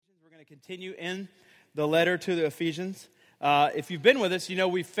going to continue in the letter to the Ephesians. If you've been with us, you know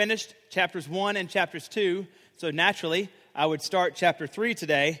we've finished chapters 1 and chapters 2. So naturally, I would start chapter 3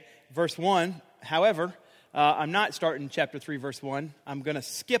 today, verse 1. However, I'm not starting chapter 3, verse 1. I'm going to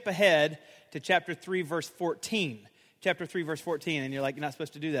skip ahead to chapter 3, verse 14. Chapter 3, verse 14. And you're like, you're not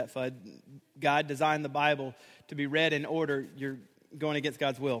supposed to do that, Fudd. God designed the Bible to be read in order. You're going against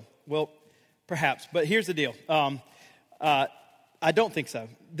God's will. Well, perhaps. But here's the deal. I don't think so.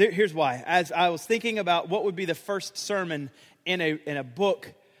 Here's why. As I was thinking about what would be the first sermon in a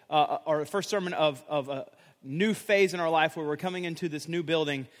book, or the first sermon of a new phase in our life where we're coming into this new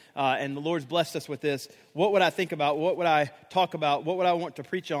building, and the Lord's blessed us with this, what would I think about? What would I talk about? What would I want to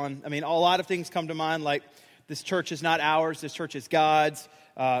preach on? I mean, a lot of things come to mind, like this church is not ours, this church is God's.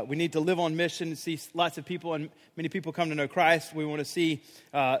 We need to live on mission and see lots of people, and many people come to know Christ. We want to see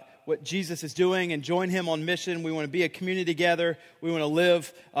what Jesus is doing and join Him on mission. We want to be a community together. We want to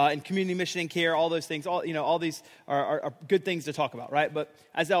live in community mission and care. All those things, all these are good things to talk about, right? But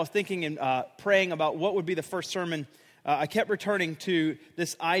as I was thinking and praying about what would be the first sermon, I kept returning to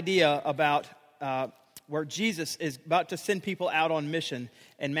this idea about where Jesus is about to send people out on mission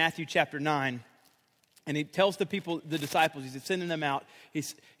in Matthew chapter 9. And He tells the people, the disciples, He's sending them out.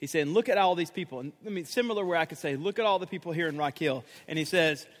 He's saying, look at all these people. And I mean, similar where I could say, look at all the people here in Rock Hill. And He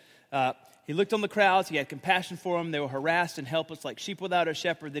says, He looked on the crowds. He had compassion for them. They were harassed and helpless like sheep without a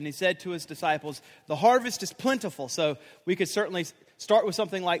shepherd. Then He said to His disciples, the harvest is plentiful. So we could certainly start with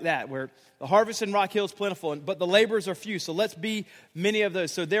something like that, where the harvest in Rock Hill is plentiful, but the laborers are few. So let's be many of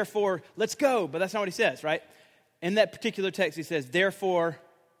those. So therefore, let's go. But that's not what He says, right? In that particular text, He says, therefore,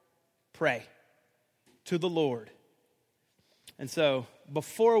 pray to the Lord. And so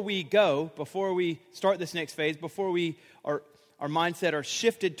before we start this next phase, before our mindset are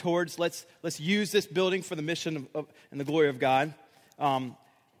shifted towards let's use this building for the mission of and the glory of God,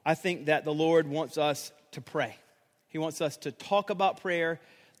 I think that the Lord wants us to pray. He wants us to talk about prayer.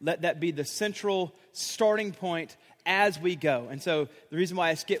 Let that be the central starting point as we go. And so the reason why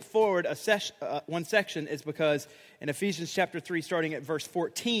I skip forward one section is because in Ephesians chapter 3, starting at verse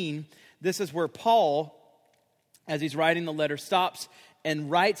 14, this is where Paul, as he's writing the letter, stops and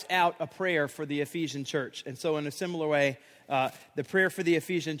writes out a prayer for the Ephesian church. And so in a similar way, the prayer for the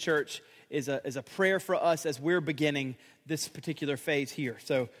Ephesian church is a prayer for us as we're beginning this particular phase here.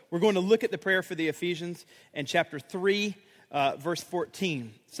 So we're going to look at the prayer for the Ephesians in chapter 3, verse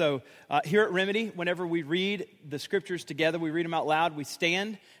 14. So here at Remedy, whenever we read the scriptures together, we read them out loud, we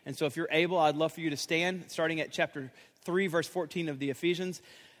stand. And so if you're able, I'd love for you to stand, starting at chapter 3, verse 14 of the Ephesians.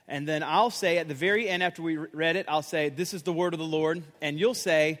 And then I'll say at the very end, after we read it, I'll say, this is the word of the Lord. And you'll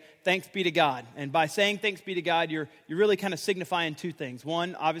say, thanks be to God. And by saying thanks be to God, you're really kind of signifying two things.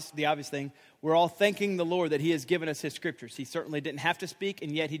 One, the obvious thing, we're all thanking the Lord that He has given us His scriptures. He certainly didn't have to speak,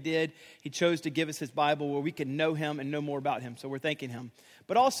 and yet He did. He chose to give us His Bible where we can know Him and know more about Him. So we're thanking Him.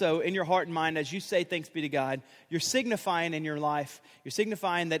 But also, in your heart and mind, as you say thanks be to God, you're signifying in your life, you're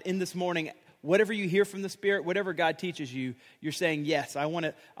signifying that in this morning, whatever you hear from the Spirit, whatever God teaches you, you're saying, yes, I want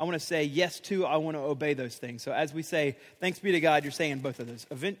to say yes to, I want to obey those things. So as we say, thanks be to God, you're saying both of those.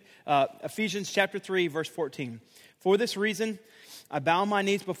 Ephesians chapter 3, verse 14. For this reason, I bow my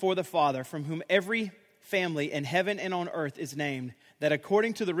knees before the Father, from whom every family in heaven and on earth is named, that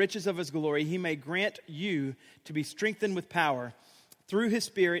according to the riches of His glory, He may grant you to be strengthened with power through His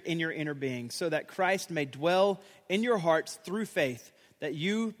Spirit in your inner being, so that Christ may dwell in your hearts through faith, that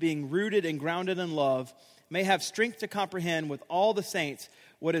you, being rooted and grounded in love, may have strength to comprehend with all the saints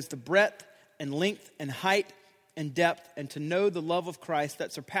what is the breadth and length and height and depth, and to know the love of Christ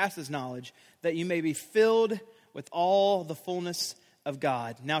that surpasses knowledge, that you may be filled with all the fullness of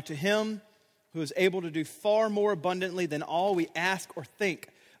God. Now to Him who is able to do far more abundantly than all we ask or think,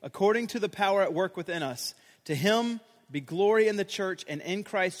 according to the power at work within us, to Him be glory in the church and in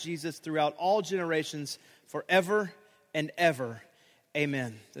Christ Jesus throughout all generations, forever and ever.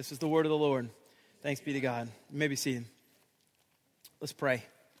 Amen. This is the word of the Lord. Thanks be to God. You may be seated. Let's pray.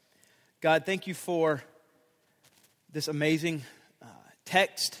 God, thank You for this amazing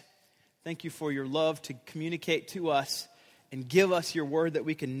text. Thank You for Your love to communicate to us and give us Your word that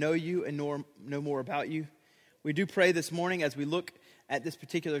we can know You and know more about You. We do pray this morning as we look at this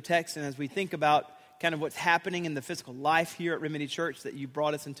particular text and as we think about kind of what's happening in the physical life here at Remedy Church, that You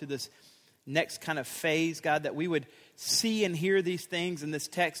brought us into this next kind of phase, God, that we would see and hear these things in this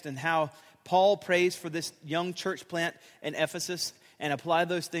text and how Paul prays for this young church plant in Ephesus and apply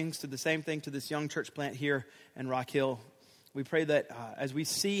those things to the same thing to this young church plant here in Rock Hill. We pray that as we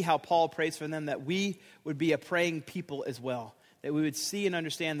see how Paul prays for them, that we would be a praying people as well, that we would see and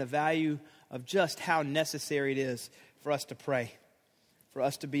understand the value of just how necessary it is for us to pray. for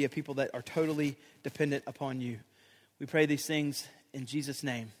us to be a people that are totally dependent upon you. We pray these things in Jesus'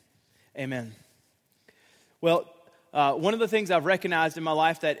 name. Amen. Well, one of the things I've recognized in my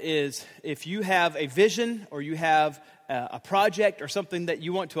life that is, if you have a vision or you have a project or something that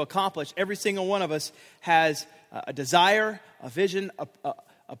you want to accomplish, every single one of us has a desire, a vision,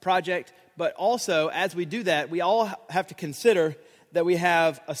 a project. But also, as we do that, we all have to consider that we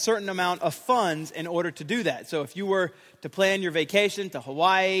have a certain amount of funds in order to do that. So if you were to plan your vacation to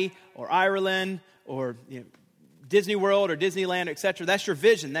Hawaii or Ireland or Disney World or Disneyland, etc., that's your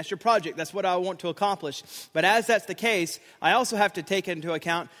vision, that's your project, that's what I want to accomplish. But as that's the case, I also have to take into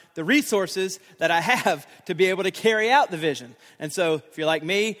account the resources that I have to be able to carry out the vision. And so if you're like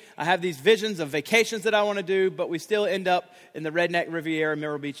me, I have these visions of vacations that I want to do, but we still end up in the Redneck Riviera,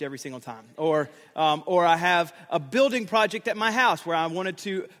 Myrtle Beach every single time. Or I have a building project at my house where I wanted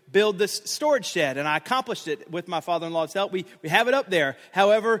to build this storage shed, and I accomplished it with my father-in-law's help. We have it up there.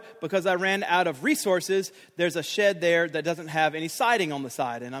 However, because I ran out of resources, there's a shed there that doesn't have any siding on the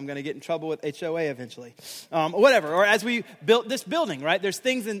side, and I'm going to get in trouble with HOA eventually. Whatever. Or as we built this building, right? There's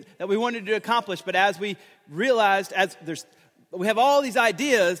things that we wanted to accomplish, but as we realized, we have all these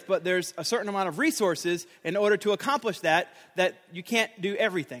ideas, but there's a certain amount of resources in order to accomplish that you can't do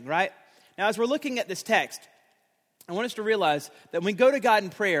everything, right? Now, as we're looking at this text, I want us to realize that when we go to God in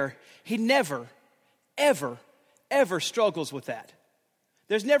prayer, He never, ever, ever struggles with that.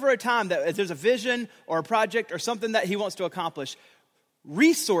 There's never a time that if there's a vision or a project or something that He wants to accomplish,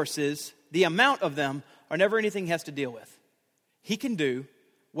 resources, the amount of them, are never anything He has to deal with. He can do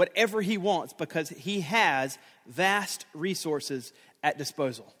whatever He wants because He has vast resources at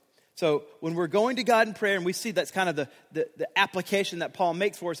disposal. So when we're going to God in prayer, and we see that's kind of the application that Paul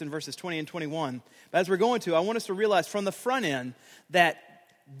makes for us in verses 20 and 21. But as we're going to, I want us to realize from the front end that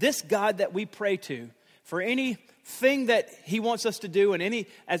this God that we pray to, for anything that He wants us to do, and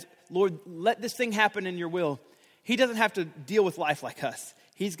as Lord, let this thing happen in your will, He doesn't have to deal with life like us.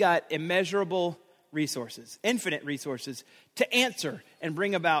 He's got immeasurable resources, infinite resources to answer and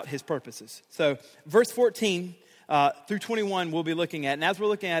bring about His purposes. So verse 14 through 21 we'll be looking at. And as we're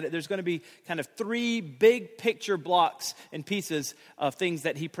looking at it, there's going to be kind of three big picture blocks and pieces of things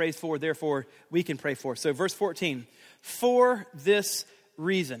that He prays for, therefore we can pray for. So verse 14, for this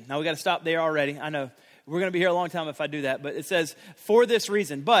reason. Now we got to stop there already. I know we're going to be here a long time if I do that, but it says for this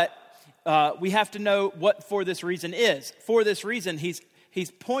reason. But we have to know what for this reason is. For this reason,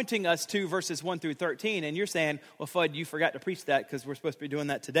 He's pointing us to verses 1 through 13, and you're saying, well, Fudd, you forgot to preach that because we're supposed to be doing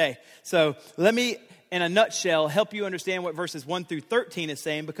that today. So let me, in a nutshell, help you understand what verses 1 through 13 is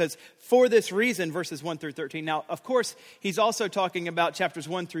saying, because for this reason, verses 1 through 13. Now, of course, he's also talking about chapters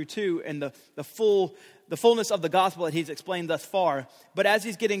 1 through 2 and the fullness of the gospel that he's explained thus far. But as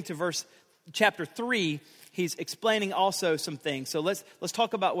he's getting to chapter 3, he's explaining also some things. So let's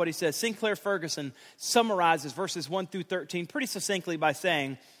talk about what he says. Sinclair Ferguson summarizes verses 1 through 13 pretty succinctly by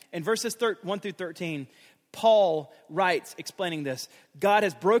saying, in verses 1 through 13, Paul writes, explaining this, God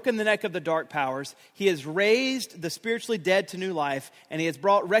has broken the neck of the dark powers. He has raised the spiritually dead to new life, and He has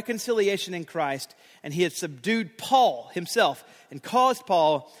brought reconciliation in Christ, and He has subdued Paul himself and caused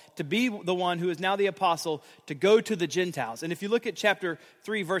Paul to be the one who is now the apostle to go to the Gentiles. And if you look at chapter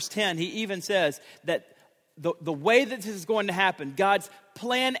 3, verse 10, he even says that the way that this is going to happen, God's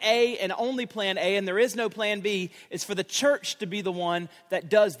plan A and only plan A, and there is no plan B, is for the church to be the one that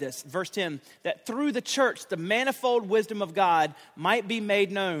does this. Verse 10, that through the church, the manifold wisdom of God might be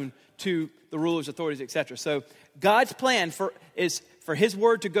made known to the rulers, authorities, etc. So God's plan is for His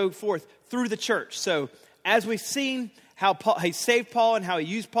word to go forth through the church. So as we've seen how He saved Paul and how He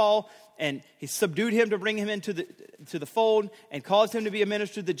used Paul, and He subdued him to bring him into the fold and caused him to be a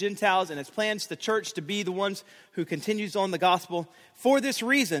minister to the Gentiles, and His plans the church to be the ones who continues on the gospel. For this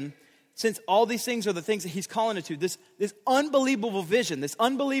reason, since all these things are the things that He's calling us to, this unbelievable vision, this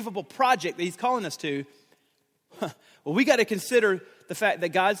unbelievable project that He's calling us to, well, we got to consider the fact that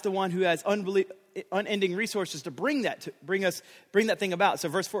God's the one who has unending resources to bring that thing about. So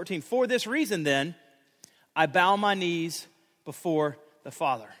verse 14, for this reason then, I bow my knees before the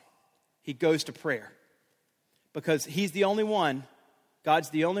Father. He goes to prayer because He's the only one, God's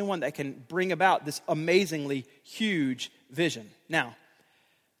the only one that can bring about this amazingly huge vision. Now,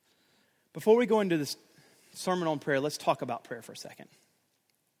 before we go into this sermon on prayer, let's talk about prayer for a second.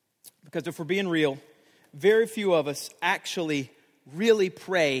 Because if we're being real, very few of us actually really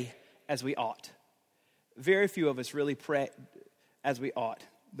pray as we ought. Very few of us really pray as we ought.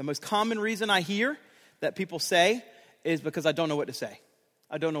 The most common reason I hear that people say is because I don't know what to say.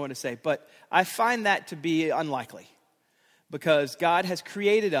 I don't know what to say, but I find that to be unlikely because God has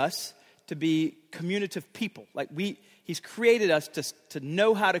created us to be communicative people. Like He's created us to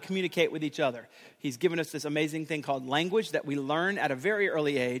know how to communicate with each other. He's given us this amazing thing called language that we learn at a very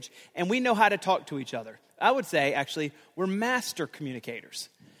early age, and we know how to talk to each other. I would say, actually, we're master communicators.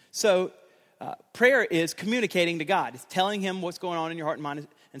 So prayer is communicating to God. It's telling him what's going on in your heart and mind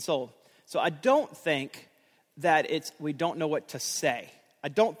and soul. So I don't think that we don't know what to say. I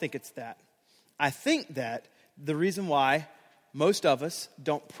don't think it's that. I think that the reason why most of us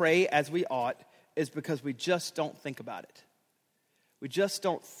don't pray as we ought is because we just don't think about it. We just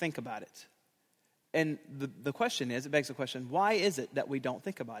don't think about it. And the question is, it begs the question, why is it that we don't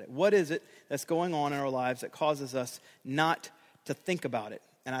think about it? What is it that's going on in our lives that causes us not to think about it?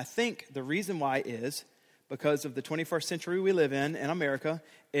 And I think the reason why is because of the 21st century we live in America,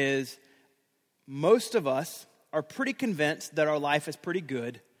 is most of us are pretty convinced that our life is pretty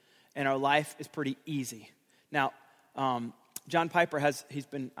good and our life is pretty easy. Now, John Piper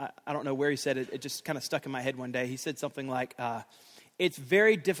I don't know where he said it, it just kind of stuck in my head one day. He said something like, it's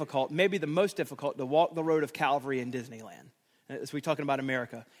very difficult, maybe the most difficult, to walk the road of Calvary in Disneyland. As we're talking about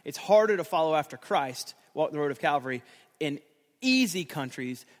America. It's harder to follow after Christ, walk the road of Calvary, in easy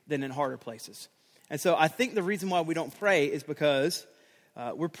countries than in harder places. And so I think the reason why we don't pray is because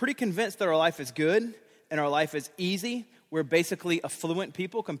we're pretty convinced that our life is good and our life is easy. We're basically affluent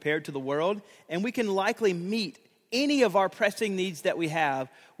people compared to the world, and we can likely meet any of our pressing needs that we have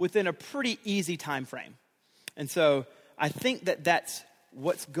within a pretty easy time frame. And so I think that that's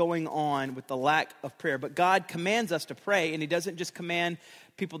what's going on with the lack of prayer. But God commands us to pray, and he doesn't just command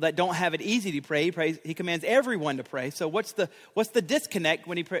people that don't have it easy to pray. He commands everyone to pray. So what's the disconnect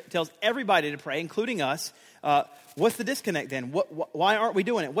when he tells everybody to pray, including us? What's the disconnect then? Why aren't we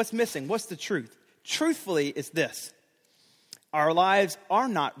doing it? What's missing? What's the truth? Truthfully, it's this. Our lives are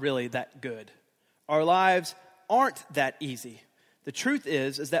not really that good. Our lives aren't that easy. The truth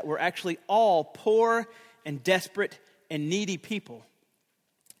is that we're actually all poor and desperate and needy people.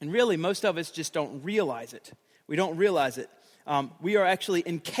 And really, most of us just don't realize it. We don't realize it. We are actually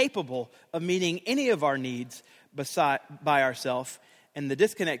incapable of meeting any of our needs by ourselves. And the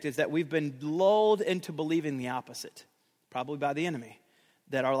disconnect is that we've been lulled into believing the opposite, probably by the enemy,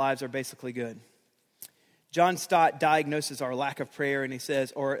 that our lives are basically good. John Stott diagnoses our lack of prayer, and he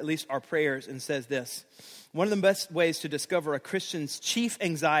says, or at least our prayers, and says this: one of the best ways to discover a Christian's chief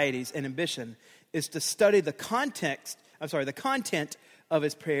anxieties and ambition is to study the content of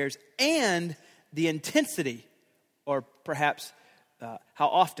his prayers and the intensity, or perhaps how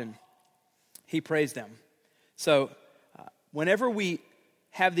often he prays them. So whenever we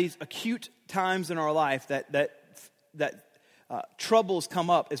have these acute times in our life that troubles come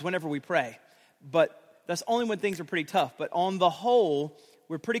up is whenever we pray. But that's only when things are pretty tough. But on the whole,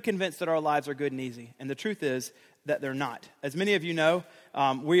 we're pretty convinced that our lives are good and easy. And the truth is that they're not. As many of you know,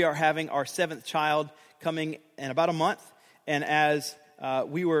 we are having our 7th child coming in about a month. And as I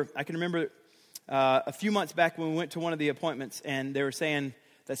can remember a few months back when we went to one of the appointments, and they were saying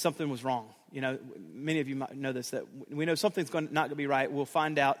that something was wrong. You know, many of you might know this, that we know something's not going to be right. We'll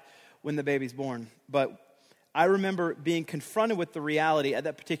find out when the baby's born. But I remember being confronted with the reality at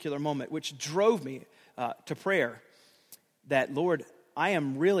that particular moment, which drove me to prayer, that, Lord,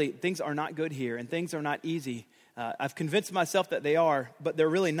 things are not good here, and things are not easy. I've convinced myself that they are, but they're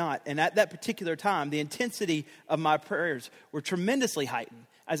really not. And at that particular time, the intensity of my prayers were tremendously heightened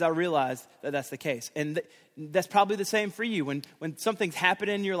as I realized that that's the case. And that's probably the same for you. When something's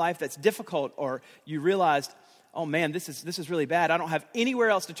happened in your life that's difficult, or you realized, oh man, this is really bad, I don't have anywhere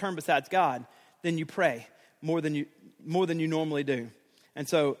else to turn besides God, then you pray more than you normally do. And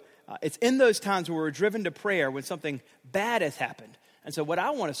so it's in those times where we're driven to prayer when something bad has happened. And so what I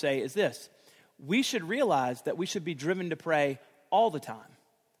want to say is this: we should realize that we should be driven to pray all the time,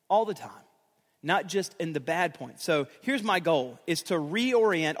 not just in the bad points. So here's my goal, is to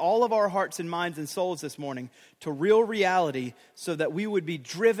reorient all of our hearts and minds and souls this morning to real reality so that we would be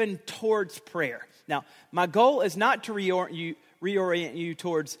driven towards prayer. Now, my goal is not to reorient you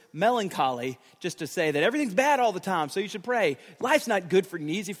towards melancholy, just to say that everything's bad all the time, so you should pray. Life's not good and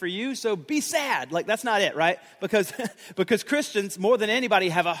easy for you, so be sad. Like, that's not it, right? Because Christians, more than anybody,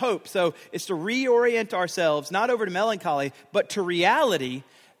 have a hope. So it's to reorient ourselves, not over to melancholy, but to reality.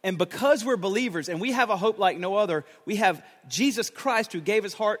 And because we're believers and we have a hope like no other, we have Jesus Christ, who gave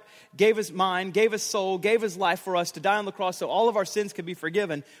his heart, gave his mind, gave his soul, gave his life for us to die on the cross so all of our sins could be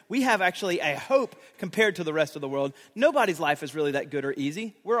forgiven. We have actually a hope compared to the rest of the world. Nobody's life is really that good or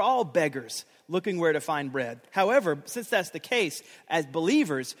easy. We're all beggars looking where to find bread. However, since that's the case, as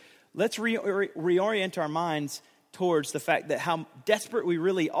believers, let's reorient our minds towards the fact that how desperate we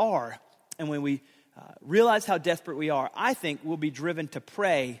really are. And when we realize how desperate we are, I think we'll be driven to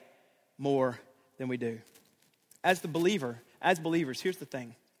pray more than we do. as believers, here's the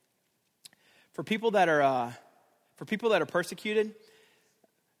thing. For people that are persecuted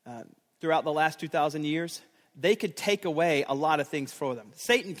throughout the last 2,000 years, they could take away a lot of things for them.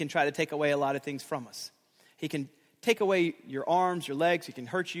 Satan can try to take away a lot of things from us. He can take away your arms, your legs. He can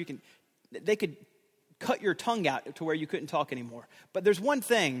hurt you. They could cut your tongue out to where you couldn't talk anymore. But there's one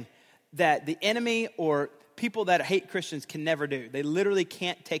thing that the enemy or people that hate Christians can never do. They literally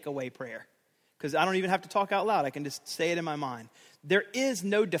can't take away prayer. Because I don't even have to talk out loud. I can just say it in my mind. There is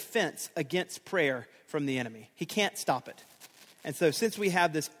no defense against prayer from the enemy. He can't stop it. And so since we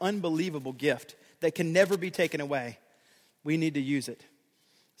have this unbelievable gift that can never be taken away, we need to use it.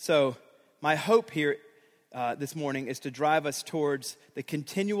 So my hope here this morning is to drive us towards the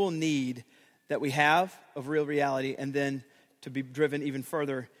continual need that we have of real reality, and then to be driven even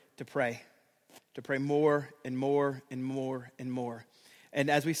further to pray more and more and more and more. And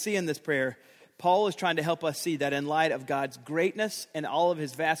as we see in this prayer, Paul is trying to help us see that in light of God's greatness and all of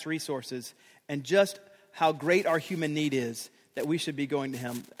his vast resources, and just how great our human need is, that we should be going to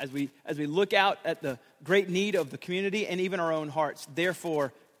him as we look out at the great need of the community and even our own hearts.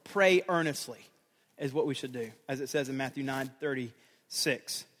 Therefore, pray earnestly is what we should do, as it says in Matthew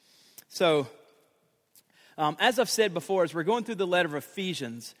 9:36. So, as I've said before, as we're going through the letter of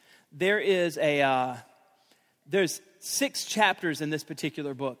Ephesians, there's 6 chapters in this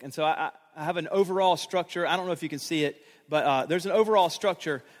particular book. And so I have an overall structure. I don't know if you can see it, but there's an overall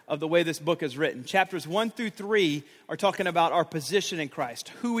structure of the way this book is written. Chapters 1 through 3 are talking about our position in Christ,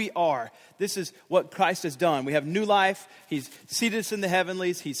 who we are. This is what Christ has done. We have new life. He's seated us in the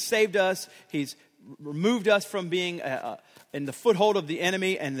heavenlies. He's saved us. He's removed us from being in the foothold of the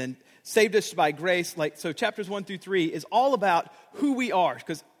enemy, and then saved us by grace. So chapters 1 through 3 is all about who we are,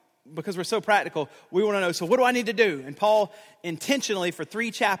 because we're so practical. We want to know, so what do I need to do? And Paul intentionally for 3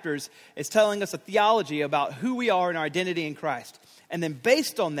 chapters is telling us a theology about who we are and our identity in Christ. And then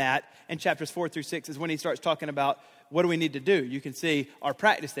based on that, in chapters 4 through 6 is when he starts talking about what do we need to do. You can see our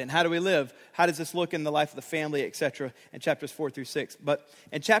practice then. How do we live? How does this look in the life of the family, etc. in chapters 4 through 6. But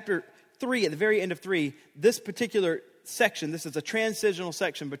in chapter 3, at the very end of 3, this particular section, this is a transitional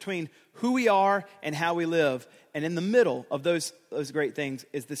section between who we are and how we live. And in the middle of those great things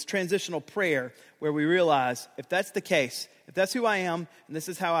is this transitional prayer where we realize, if that's the case, if that's who I am and this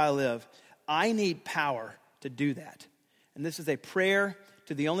is how I live, I need power to do that. And this is a prayer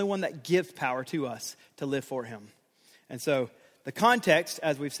to the only one that gives power to us to live for him. And so the context,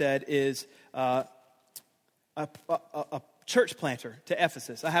 as we've said, is a church planter to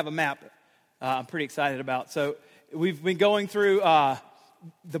Ephesus. I have a map I'm pretty excited about. So we've been going through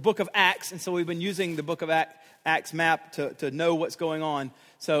the book of Acts, and so we've been using the book of Acts map to know what's going on.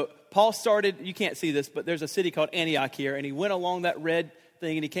 So Paul started, you can't see this, but there's a city called Antioch here, and he went along that red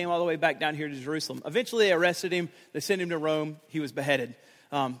thing, and he came all the way back down here to Jerusalem. Eventually they arrested him, they sent him to Rome, he was beheaded.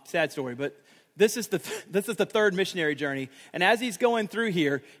 Sad story, but this is the third missionary journey. And as he's going through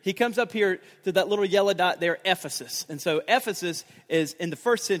here, he comes up here to that little yellow dot there, Ephesus. And so Ephesus is, in the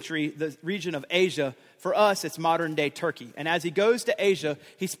first century, the region of Asia. For us, it's modern-day Turkey. And as he goes to Asia,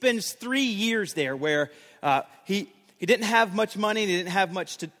 he spends 3 years there where he didn't have much money, and he didn't have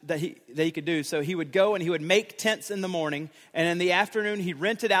much that he could do. So he would go and he would make tents in the morning, and in the afternoon he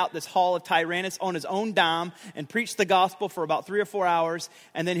rented out this hall of Tyrannus on his own dime and preached the gospel for about 3 or 4 hours,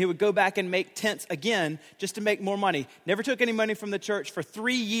 and then he would go back and make tents again just to make more money. Never took any money from the church. For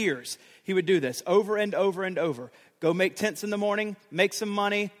 3 years he would do this over and over and over. Go make tents in the morning, make some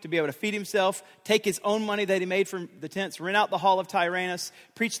money to be able to feed himself, take his own money that he made from the tents, rent out the hall of Tyrannus,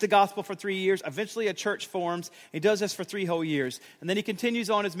 preach the gospel for 3 years. Eventually a church forms. He does this for 3 whole years. And then he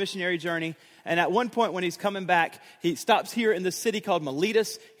continues on his missionary journey. And at one point when he's coming back, he stops here in this city called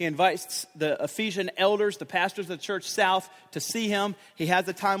Miletus. He invites the Ephesian elders, the pastors of the church south, to see him. He has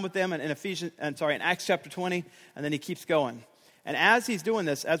a time with them in Acts chapter 20, and then he keeps going. And as he's doing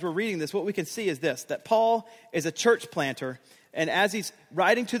this, as we're reading this, what we can see is this, that Paul is a church planter. And as he's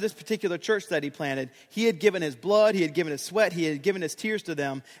writing to this particular church that he planted, he had given his blood, he had given his sweat, he had given his tears to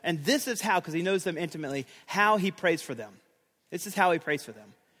them. And this is how, because he knows them intimately, how he prays for them. This is how he prays for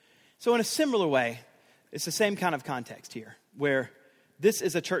them. So in a similar way, it's the same kind of context here, where this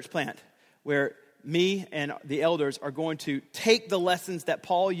is a church plant, where me and the elders are going to take the lessons that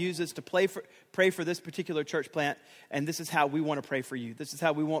Paul uses to pray for this particular church plant, and this is how we want to pray for you. This is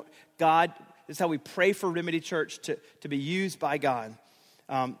how we want God, this is how we pray for Remedy Church to be used by God.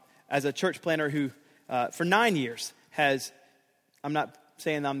 As a church planter who, for 9 years, I'm not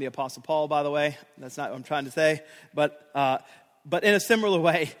saying I'm the Apostle Paul, by the way. That's not what I'm trying to say. But in a similar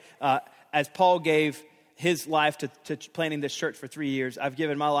way, as Paul gave his life to planting this church for 3 years. I've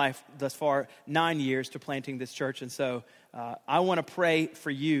given my life thus far 9 years to planting this church. And so I want to pray for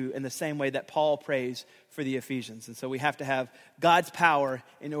you in the same way that Paul prays for the Ephesians. And so we have to have God's power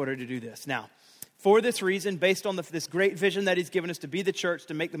in order to do this. Now, for this reason, based on this great vision that he's given us to be the church,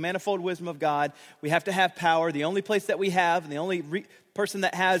 to make the manifold wisdom of God, we have to have power. The only place that we have, and the only person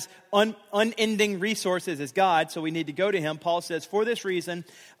that has unending resources is God, so we need to go to him. Paul says, for this reason,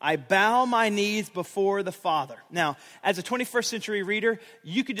 I bow my knees before the Father. Now, as a 21st century reader,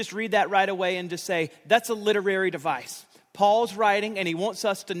 you could just read that right away and just say, that's a literary device. Paul's writing, and he wants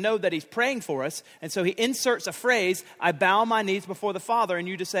us to know that he's praying for us. And so he inserts a phrase, I bow my knees before the Father. And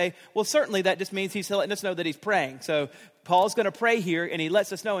you just say, well, certainly that just means he's letting us know that he's praying. So Paul's going to pray here, and he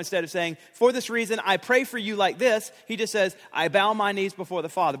lets us know instead of saying, for this reason, I pray for you like this, he just says, I bow my knees before the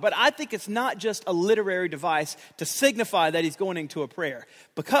Father. But I think it's not just a literary device to signify that he's going into a prayer.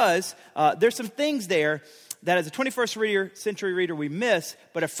 Because there's some things there that as a 21st century reader we miss,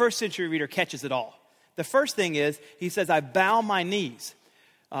 but a first century reader catches it all. The first thing is, he says, I bow my knees.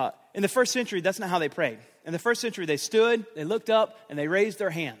 In the first century, that's not how they prayed. In the first century, they stood, they looked up, and they raised their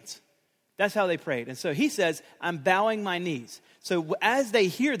hands. That's how they prayed. And so he says, I'm bowing my knees. So as they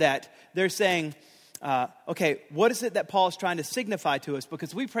hear that, they're saying, okay, what is it that Paul's trying to signify to us?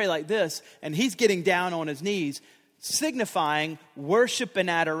 Because we pray like this, and he's getting down on his knees, signifying worship and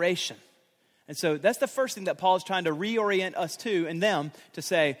adoration. And so that's the first thing that Paul's trying to reorient us to and them to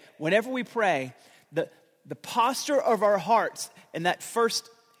say, whenever we pray, the posture of our hearts and that first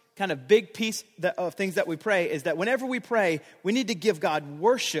kind of big piece of things that we pray is that whenever we pray, we need to give God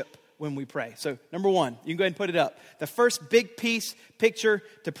worship when we pray. So number one, you can go ahead and put it up. The first big picture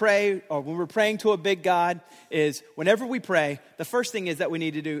to pray, or when we're praying to a big God, is whenever we pray, the first thing is that we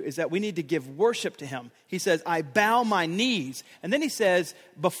need to do is that we need to give worship to him. He says, I bow my knees. And then he says,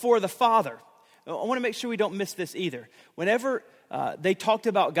 before the Father. I want to make sure we don't miss this either. Whenever they talked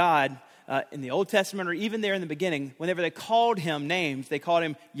about God, in the Old Testament or even there in the beginning, whenever they called him names, they called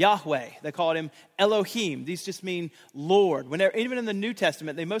him Yahweh, they called him Elohim. These just mean Lord. Even in the New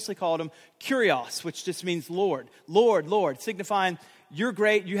Testament, they mostly called him Kyrios, which just means Lord. Lord, Lord, signifying you're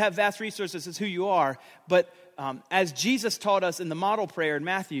great, you have vast resources, this is who you are. But as Jesus taught us in the model prayer in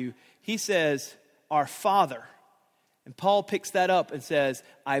Matthew, he says, our Father. And Paul picks that up and says,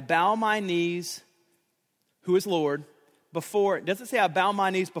 I bow my knees, who is Lord, before, it doesn't say I bow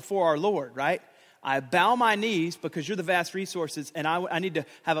my knees before our Lord, right? I bow my knees because you're the vast resources, and I need to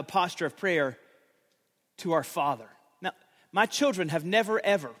have a posture of prayer to our Father. Now, my children have never,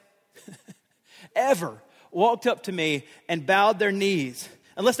 ever, ever walked up to me and bowed their knees,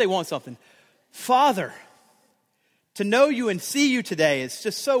 unless they want something. Father, to know you and see you today is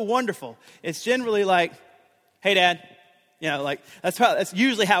just so wonderful. It's generally like, hey, Dad. You know, like, that's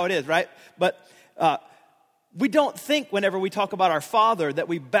usually how it is, right? But we don't think whenever we talk about our Father that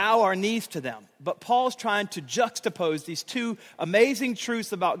we bow our knees to them. But Paul's trying to juxtapose these two amazing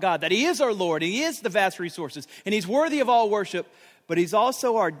truths about God, that he is our Lord, and he is the vast resources, and he's worthy of all worship, but he's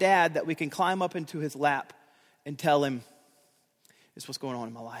also our dad that we can climb up into his lap and tell him, this is what's going on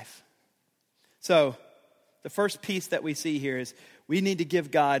in my life. So the first piece that we see here is we need to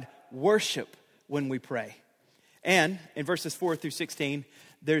give God worship when we pray. And in verses 4 through 16,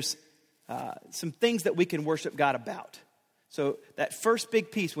 there's some things that we can worship God about. So that first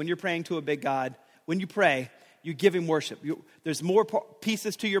big piece, when you're praying to a big God, when you pray, you give him worship. There's more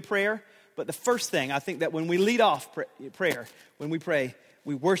pieces to your prayer, but the first thing, I think that when we lead off prayer, when we pray,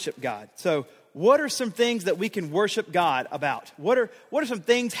 we worship God. So what are some things that we can worship God about? What are some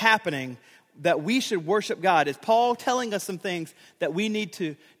things happening that we should worship God? Is Paul telling us some things that we need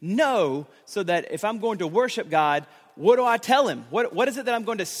to know so that if I'm going to worship God, what do I tell him? What is it that I'm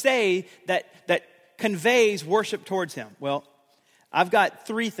going to say that conveys worship towards him? Well, I've got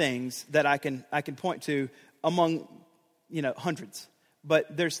three things that I can point to among hundreds,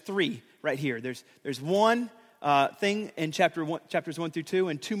 but there's three right here. There's one thing in chapters 1 through 2,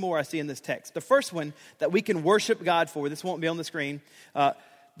 and two more I see in this text. The first one that we can worship God for, this won't be on the screen.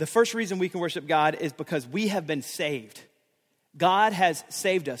 The first reason we can worship God is because we have been saved. God has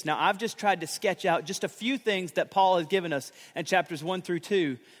saved us. Now, I've just tried to sketch out just a few things that Paul has given us in chapters 1 through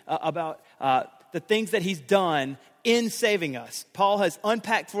 2 about the things that he's done in saving us. Paul has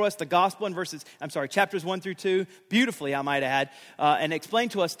unpacked for us the gospel in chapters 1 through 2, beautifully, I might add, and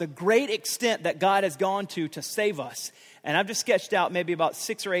explained to us the great extent that God has gone to save us. And I've just sketched out maybe about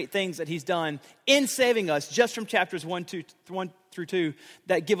 6 or 8 things that he's done in saving us just from chapters 1 through 2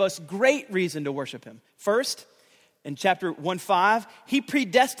 that give us great reason to worship him. First, In chapter 1:5, he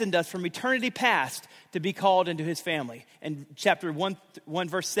predestined us from eternity past to be called into his family. In chapter 1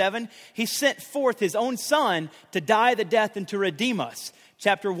 verse 7, he sent forth his own son to die the death and to redeem us.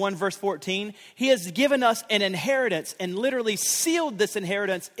 Chapter 1 verse 14, he has given us an inheritance and literally sealed this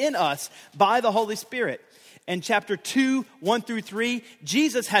inheritance in us by the Holy Spirit. In chapter 2, 1 through 3,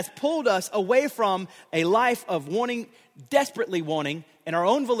 Jesus has pulled us away from a life of desperately wanting, in our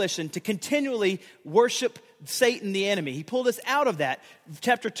own volition, to continually worship Satan, the enemy. He pulled us out of that.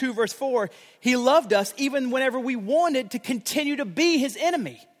 Chapter 2, verse 4, he loved us even whenever we wanted to continue to be his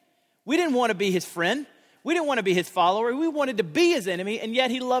enemy. We didn't want to be his friend. We didn't want to be his follower. We wanted to be his enemy, and yet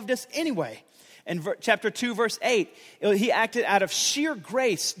he loved us anyway. In chapter 2, verse 8, he acted out of sheer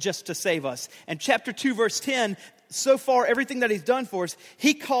grace just to save us. And chapter 2, verse 10, so far, everything that he's done for us,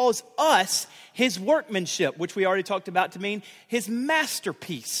 he calls us his workmanship, which we already talked about to mean his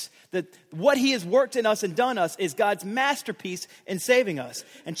masterpiece. That what he has worked in us and done us is God's masterpiece in saving us.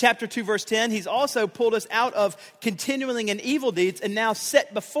 In chapter 2, verse 10, he's also pulled us out of continuing in evil deeds and now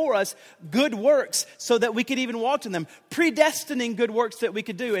set before us good works so that we could even walk in them, predestining good works that we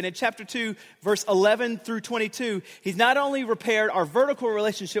could do. And in chapter 2, verse 11 through 22, he's not only repaired our vertical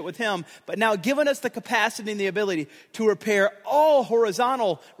relationship with him, but now given us the capacity and the ability to repair all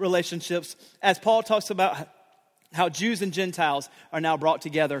horizontal relationships, as Paul talks about how Jews and Gentiles are now brought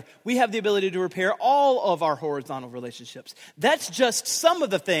together. We have the ability to repair all of our horizontal relationships. That's just some of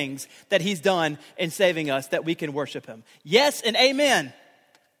the things that he's done in saving us that we can worship him. Yes and amen.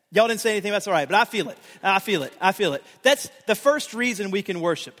 Y'all didn't say anything, that's all right, but I feel it. That's the first reason we can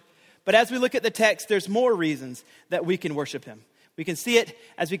worship. But as we look at the text, there's more reasons that we can worship him. We can see it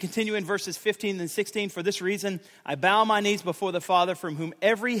as we continue in verses 15 and 16. For this reason, I bow my knees before the Father, from whom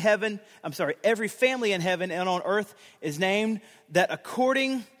every family in heaven and on earth is named, that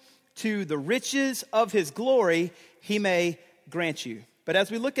according to the riches of his glory, he may grant you. But as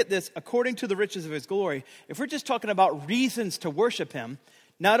we look at this, according to the riches of his glory, if we're just talking about reasons to worship him,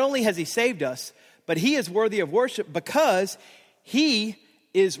 not only has he saved us, but he is worthy of worship because he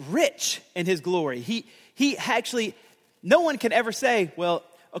is rich in his glory. He actually... No one can ever say, well,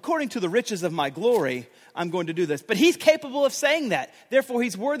 according to the riches of my glory, I'm going to do this. But he's capable of saying that. Therefore,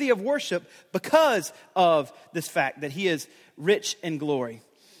 he's worthy of worship because of this fact that he is rich in glory.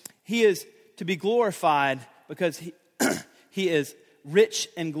 He is to be glorified because he is rich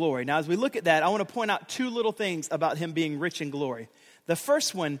in glory. Now, as we look at that, I want to point out two little things about him being rich in glory. The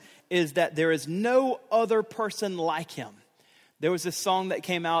first one is that there is no other person like him. There was this song that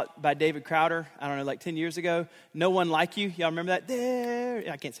came out by David Crowder, I don't know, like 10 years ago. No One Like You. Y'all remember that? There.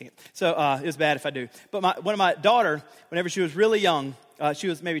 I can't sing it. So it was bad if I do. But one of my daughter, whenever she was really young, she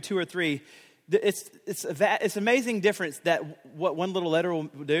was maybe 2 or 3, it's amazing difference that what one little letter will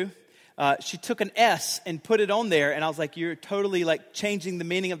do. She took an S and put it on there, and I was like, you're totally like changing the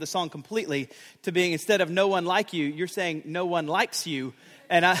meaning of the song completely to being, instead of no one like you, you're saying no one likes you.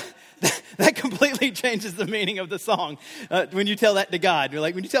 And that completely changes the meaning of the song. When you tell that to God, you're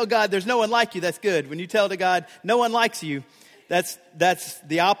like, when you tell God there's no one like you, that's good. When you tell to God no one likes you, that's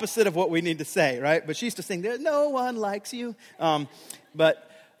the opposite of what we need to say, right? But she used to sing, there's no one likes you. But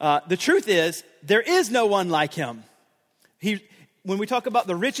the truth is, there is no one like him. When we talk about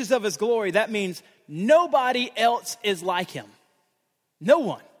the riches of his glory, that means nobody else is like him. No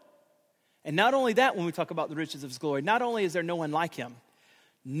one. And not only that, when we talk about the riches of his glory, not only is there no one like him,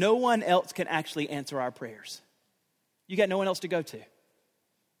 no one else can actually answer our prayers. You got no one else to go to,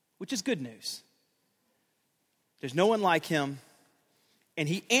 which is good news. There's no one like him, and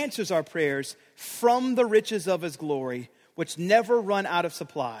he answers our prayers from the riches of his glory, which never run out of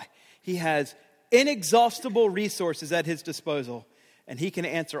supply. He has inexhaustible resources at his disposal, and he can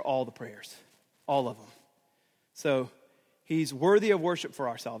answer all the prayers, all of them. So he's worthy of worship for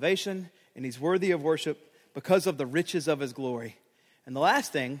our salvation, and he's worthy of worship because of the riches of his glory. And the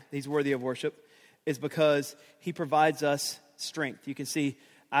last thing he's worthy of worship is because he provides us strength. You can see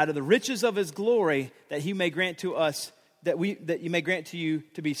out of the riches of his glory that he may grant to us, that you may grant to you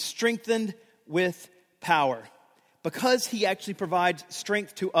to be strengthened with power. Because he actually provides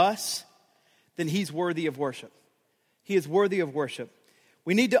strength to us, then he's worthy of worship. He is worthy of worship.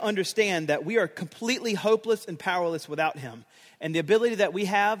 We need to understand that we are completely hopeless and powerless without him. And the ability that we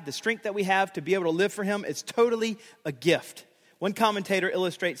have, the strength that we have to be able to live for him is totally a gift. One commentator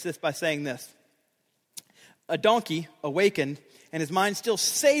illustrates this by saying this: a donkey awakened and his mind still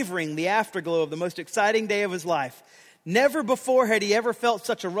savoring the afterglow of the most exciting day of his life. Never before had he ever felt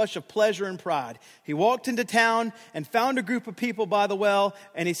such a rush of pleasure and pride. He walked into town and found a group of people by the well,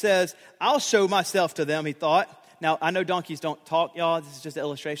 and he says, I'll show myself to them, he thought. Now, I know donkeys don't talk, y'all. This is just an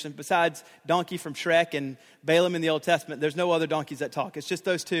illustration. Besides Donkey from Shrek and Balaam in the Old Testament, there's no other donkeys that talk. It's just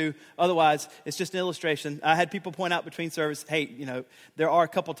those two. Otherwise, it's just an illustration. I had people point out between service, hey, there are a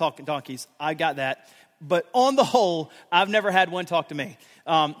couple talking donkeys. I got that. But on the whole, I've never had one talk to me.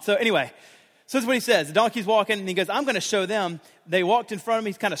 So anyway, so this is what he says. The donkey's walking, and he goes, I'm going to show them. They walked in front of me.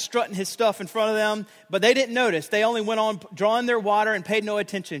 He's kind of strutting his stuff in front of them. But they didn't notice. They only went on drawing their water and paid no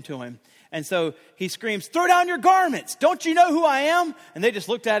attention to him. And so he screams, throw down your garments. Don't you know who I am? And they just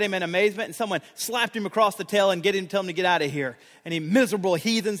looked at him in amazement, and someone slapped him across the tail and tell him to get out of here. And he, miserable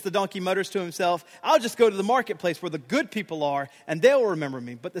heathens, the donkey mutters to himself, I'll just go to the marketplace where the good people are, and they'll remember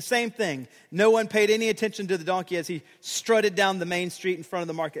me. But the same thing. No one paid any attention to the donkey as he strutted down the main street in front of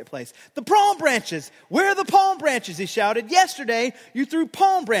the marketplace. The palm branches! Where are the palm branches? He shouted. Yesterday, you threw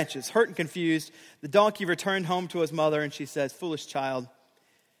palm branches. Hurt and confused, the donkey returned home to his mother, and she says, foolish child,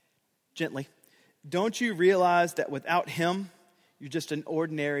 gently, don't you realize that without him, you're just an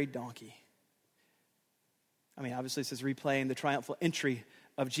ordinary donkey? I mean, obviously this is replaying the triumphal entry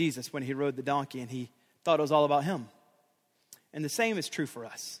of Jesus when he rode the donkey and he thought it was all about him. And the same is true for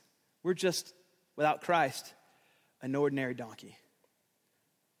us. We're just, without Christ, an ordinary donkey.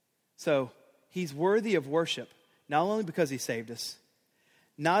 So he's worthy of worship, not only because he saved us,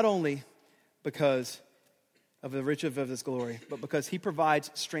 not only because of the riches of his glory, but because he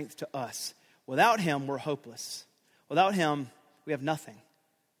provides strength to us. Without him, we're hopeless. Without him, we have nothing.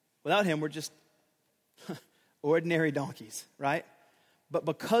 Without him, we're just ordinary donkeys, right? But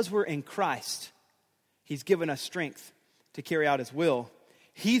because we're in Christ, he's given us strength to carry out his will.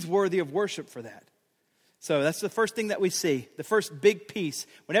 He's worthy of worship for that. So that's the first thing that we see, the first big piece.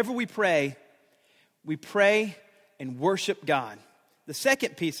 Whenever we pray and worship God. The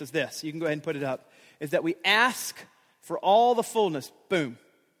second piece is this. You can go ahead and put it up. Is that we ask for all the fullness, boom.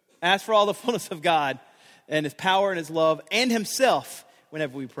 Ask for all the fullness of God and his power and his love and himself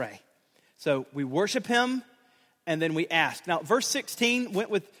whenever we pray. So we worship him and then we ask. Now, verse 16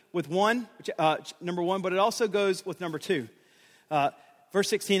 went with one, number one, but it also goes with number two. Verse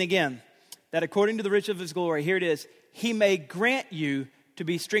 16 again, that according to the riches of his glory, here it is, he may grant you to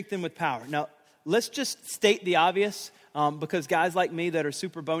be strengthened with power. Now, let's just state the obvious. Because guys like me that are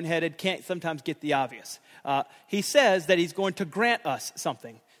super boneheaded can't sometimes get the obvious. He says that he's going to grant us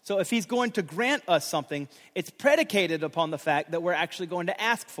something. So if he's going to grant us something, it's predicated upon the fact that we're actually going to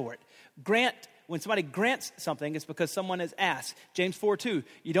ask for it. When somebody grants something, it's because someone has asked. James 4:2,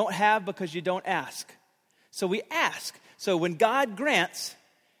 you don't have because you don't ask. So we ask. So when God grants,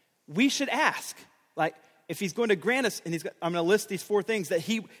 we should ask. Like if he's going to grant us, and I'm going to list these four things that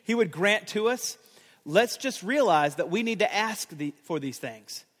he would grant to us. Let's just realize that we need to ask for these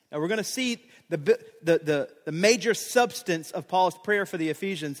things. Now we're going to see the major substance of Paul's prayer for the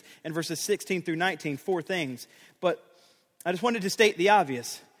Ephesians in verses 16 through 19, four things. But I just wanted to state the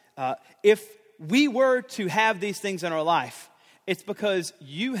obvious. If we were to have these things in our life, it's because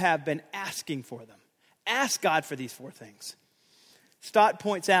you have been asking for them. Ask God for these four things.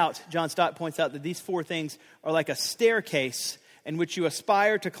 John Stott points out that these four things are like a staircase in which you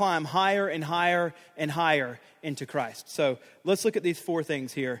aspire to climb higher and higher and higher into Christ. So let's look at these four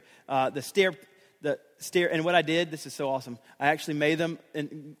things here. The stair, and what I did, this is so awesome. I actually made them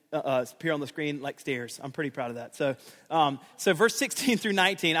appear on the screen like stairs. I'm pretty proud of that. So verse 16 through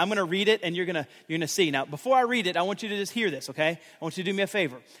 19, I'm going to read it, and you're going to see. Now, before I read it, I want you to just hear this, okay? I want you to do me a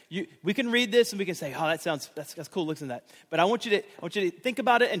favor. We can read this, and we can say, oh, that's cool, listen to that. But I want you to think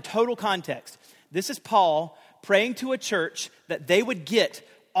about it in total context. This is Paul praying to a church that they would get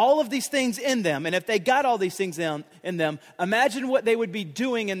all of these things in them. And if they got all these things in them, imagine what they would be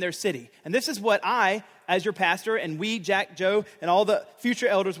doing in their city. And this is what I, as your pastor, and we, Jack, Joe, and all the future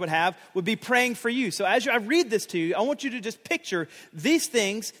elders would be praying for you. So as I read this to you, I want you to just picture these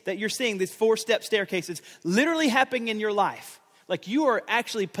things that you're seeing, these four-step staircases, literally happening in your life. Like you are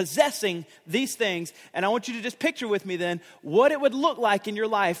actually possessing these things. And I want you to just picture with me then what it would look like in your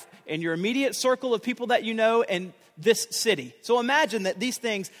life, in your immediate circle of people that you know, and this city. So imagine that these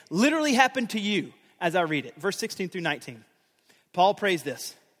things literally happen to you as I read it. Verse 16 through 19. Paul prays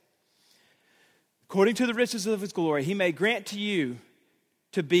this. According to the riches of his glory, he may grant to you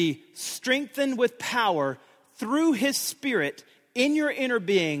to be strengthened with power through his Spirit in your inner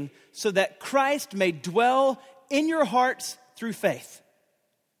being, so that Christ may dwell in your hearts through faith.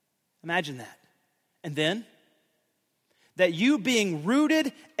 Imagine that. And then, that you being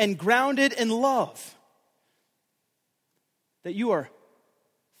rooted and grounded in love, that you are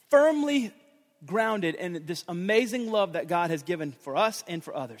firmly grounded in this amazing love that God has given for us and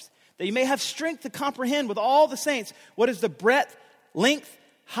for others, that you may have strength to comprehend with all the saints what is the breadth, length,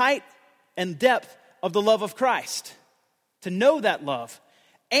 height, and depth of the love of Christ, to know that love.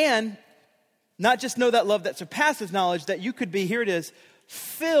 And not just know that love that surpasses knowledge, that you could be, here it is,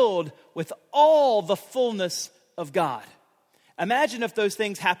 filled with all the fullness of God. Imagine if those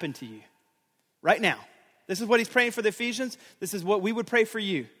things happened to you right now. This is what he's praying for the Ephesians. This is what we would pray for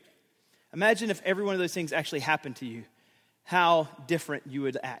you. Imagine if every one of those things actually happened to you. How different you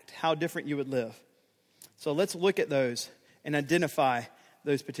would act, how different you would live. So let's look at those and identify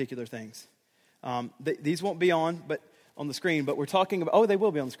those particular things. These won't be on the screen, but we're talking about, they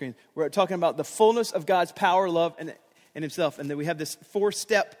will be on the screen. We're talking about the fullness of God's power, love, and himself. And then we have this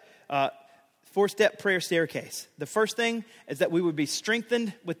four-step prayer staircase. The first thing is that we would be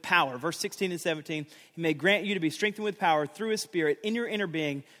strengthened with power. Verse 16 and 17, he may grant you to be strengthened with power through his Spirit in your inner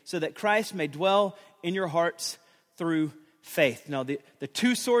being, so that Christ may dwell in your hearts through faith. Now, the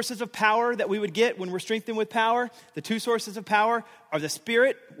two sources of power that we would get when we're strengthened with power, the two sources of power are the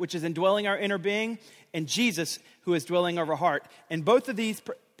Spirit, which is indwelling our inner being, and Jesus, who is dwelling over our heart. And both of these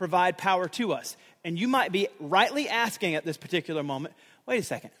provide power to us. And you might be rightly asking at this particular moment, wait a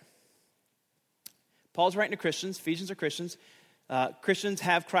second. Paul's writing to Christians. Ephesians are Christians. Christians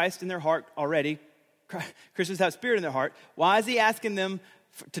have Christ in their heart already. Christians have Spirit in their heart. Why is he asking them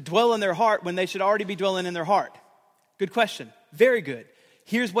to dwell in their heart when they should already be dwelling in their heart? Good question. Very good.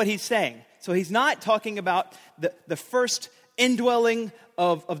 Here's what he's saying. So he's not talking about the first indwelling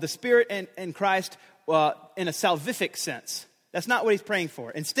of the Spirit in Christ in a salvific sense. That's not what he's praying for.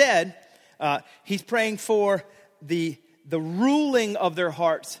 Instead, he's praying for the ruling of their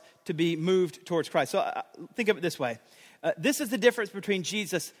hearts to be moved towards Christ. So think of it this way. This is the difference between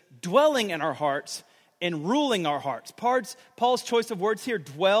Jesus dwelling in our hearts and ruling our hearts. Paul's choice of words here,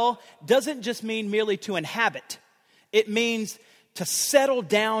 dwell, doesn't just mean merely to inhabit. It means to settle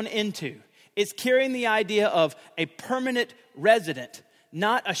down into. It's carrying the idea of a permanent resident,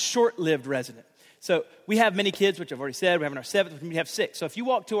 not a short-lived resident. So we have many kids, which I've already said. We're having our seventh, we have 6. So if you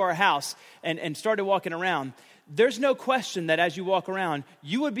walk to our house and started walking around, there's no question that as you walk around,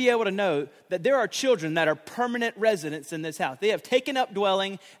 you would be able to know that there are children that are permanent residents in this house. They have taken up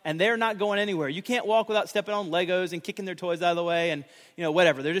dwelling, and they're not going anywhere. You can't walk without stepping on Legos and kicking their toys out of the way and,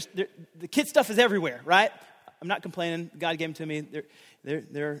 whatever. The kid stuff is everywhere, right? I'm not complaining. God gave them to me.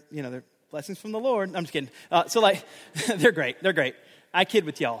 They're blessings from the Lord. I'm just kidding. They're great. They're great. I kid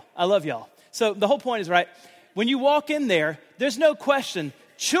with y'all. I love y'all. So the whole point is, right, when you walk in there, there's no question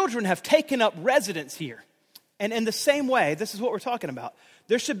children have taken up residence here. And in the same way, this is what we're talking about.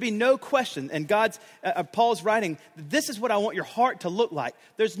 There should be no question, and Paul's writing, this is what I want your heart to look like.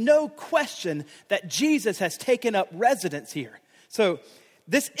 There's no question that Jesus has taken up residence here. So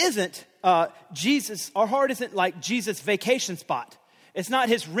this isn't Jesus, our heart isn't like Jesus' vacation spot. It's not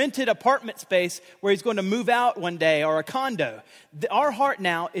his rented apartment space where he's going to move out one day or a condo. Our heart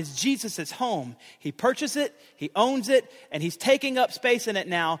now is Jesus' home. He purchased it, he owns it, and he's taking up space in it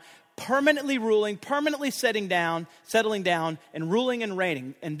now, permanently ruling, permanently settling down, and ruling and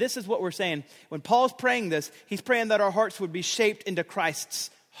reigning. And this is what we're saying. When Paul's praying this, he's praying that our hearts would be shaped into Christ's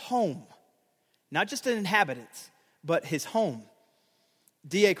home. Not just an inhabitants, but his home.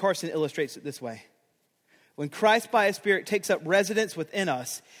 D.A. Carson illustrates it this way. When Christ by his Spirit takes up residence within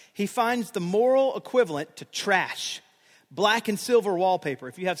us, he finds the moral equivalent to trash. Black and silver wallpaper.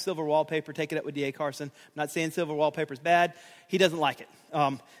 If you have silver wallpaper, take it up with D.A. Carson. I'm not saying silver wallpaper is bad. He doesn't like it.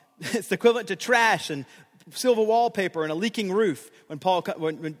 It's the equivalent to trash and silver wallpaper and a leaking roof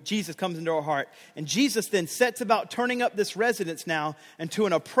when Jesus comes into our heart. And Jesus then sets about turning up this residence now into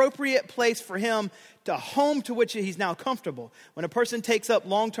an appropriate place for him, to a home to which he's now comfortable. When a person takes up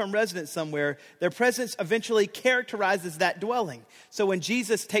long-term residence somewhere, their presence eventually characterizes that dwelling. So when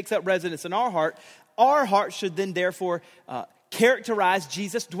Jesus takes up residence in our heart should then therefore characterize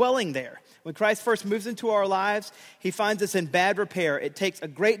Jesus dwelling there. When Christ first moves into our lives, he finds us in bad repair. It takes a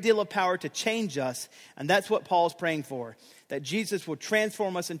great deal of power to change us, and that's what Paul's praying for, that Jesus will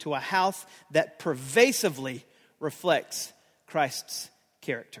transform us into a house that pervasively reflects Christ's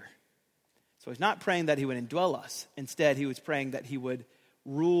character. So he's not praying that he would indwell us. Instead, he was praying that he would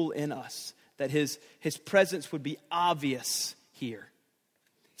rule in us, that his presence would be obvious here.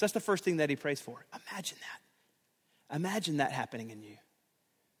 So that's the first thing that he prays for. Imagine that. Imagine that happening in you.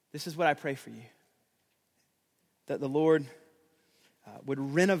 This is what I pray for you. That the Lord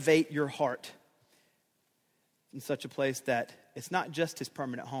would renovate your heart in such a place that it's not just his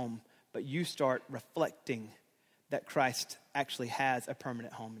permanent home, but you start reflecting that Christ actually has a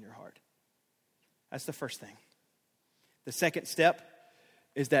permanent home in your heart. That's the first thing. The second step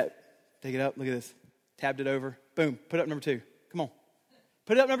is that, take it up, look at this, tabbed it over, boom, put up number 2. Come on,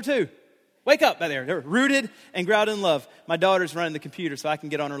 put it up number 2. Wake up out there. They're rooted and grounded in love. My daughter's running the computer, so I can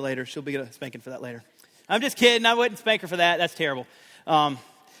get on her later. She'll be a spanking for that later. I'm just kidding. I wouldn't spank her for that. That's terrible.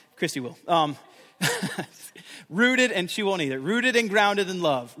 Christy will. Rooted, and she won't either. Rooted and grounded in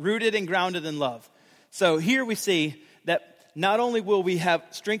love. Rooted and grounded in love. So here we see that not only will we have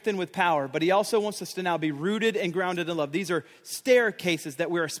strengthened with power, but he also wants us to now be rooted and grounded in love. These are staircases that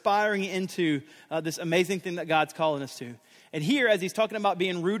we're aspiring into this amazing thing that God's calling us to. And here, as he's talking about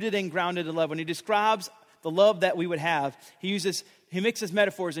being rooted and grounded in love, when he describes the love that we would have, he mixes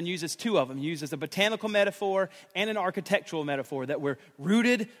metaphors and uses two of them. He uses a botanical metaphor and an architectural metaphor, that we're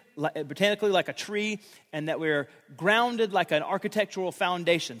rooted botanically like a tree and that we're grounded like an architectural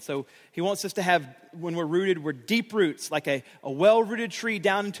foundation. So he wants us to have, when we're rooted, we're deep roots, like a well-rooted tree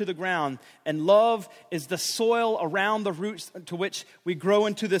down into the ground. And love is the soil around the roots to which we grow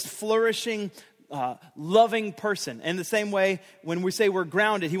into this flourishing, loving person. In the same way, when we say we're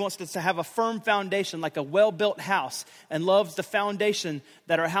grounded, he wants us to have a firm foundation, like a well-built house, and love's the foundation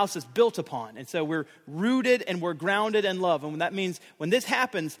that our house is built upon. And so we're rooted and we're grounded in love. And that means when this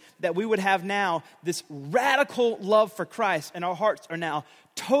happens, that we would have now this radical love for Christ, and our hearts are now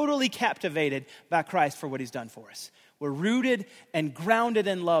totally captivated by Christ for what he's done for us. We're rooted and grounded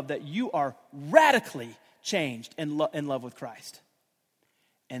in love, that you are radically changed in love with Christ.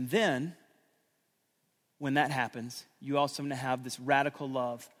 And then, when that happens, you also have this radical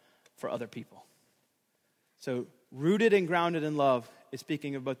love for other people. So rooted and grounded in love is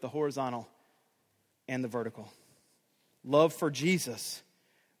speaking of both the horizontal and the vertical. Love for Jesus,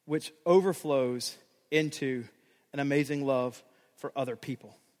 which overflows into an amazing love for other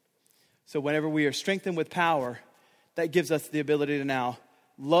people. So whenever we are strengthened with power, that gives us the ability to now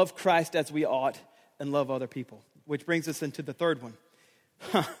love Christ as we ought and love other people. Which brings us into the third one.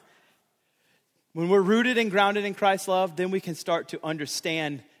 When we're rooted and grounded in Christ's love, then we can start to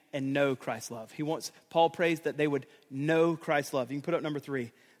understand and know Christ's love. Paul prays that they would know Christ's love. You can put up number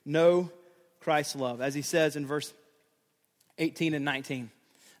 3. Know Christ's love. As he says in verse 18 and 19.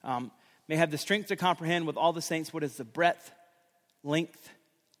 May have the strength to comprehend with all the saints what is the breadth, length,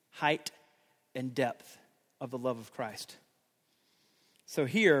 height, and depth of the love of Christ. So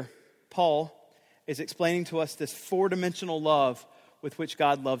here, Paul is explaining to us this 4-dimensional love with which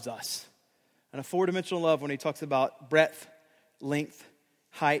God loves us. And a 4-dimensional love when he talks about breadth, length,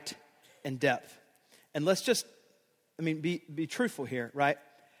 height, and depth. And let's just, be truthful here, right?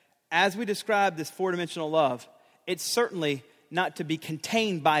 As we describe this 4-dimensional love, it's certainly not to be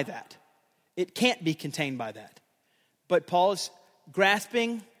contained by that. It can't be contained by that. But Paul is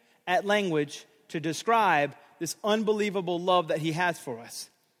grasping at language to describe this unbelievable love that he has for us.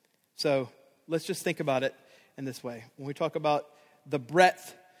 So let's just think about it in this way. When we talk about the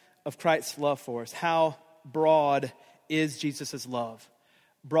breadth of Christ's love for us, how broad is Jesus' love?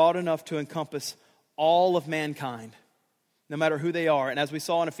 Broad enough to encompass all of mankind, no matter who they are. And as we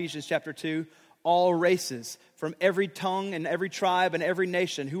saw in Ephesians chapter 2, all races, from every tongue and every tribe and every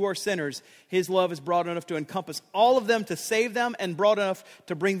nation who are sinners, his love is broad enough to encompass all of them, to save them, and broad enough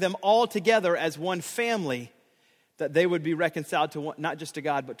to bring them all together as one family, that they would be reconciled to one, not just to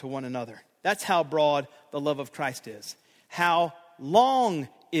God, but to one another. That's how broad the love of Christ is. How long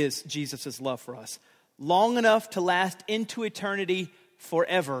is Jesus' love for us? Long enough to last into eternity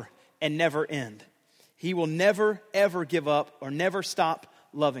forever and never end. He will never, ever give up or never stop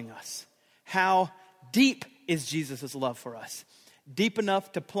loving us. How deep is Jesus' love for us? Deep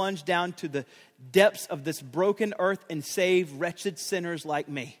enough to plunge down to the depths of this broken earth and save wretched sinners like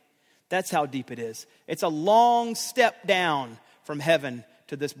me. That's how deep it is. It's a long step down from heaven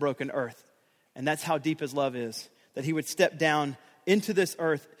to this broken earth. And that's how deep his love is. That he would step down into this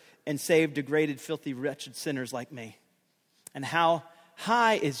earth and save degraded, filthy, wretched sinners like me. And how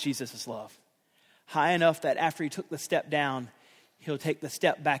high is Jesus' love? High enough that after he took the step down, he'll take the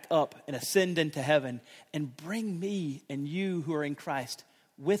step back up and ascend into heaven and bring me and you who are in Christ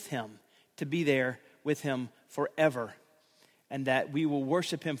with him to be there with him forever. And that we will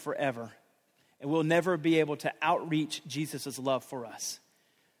worship him forever. And we'll never be able to outreach Jesus' love for us.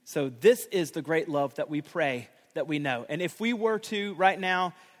 So this is the great love that we pray that we know. And if we were to, right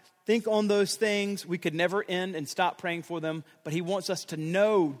now, think on those things, we could never end and stop praying for them. But he wants us to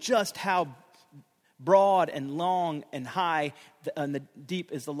know just how broad and long and high and the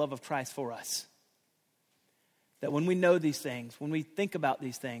deep is the love of Christ for us. That when we know these things, when we think about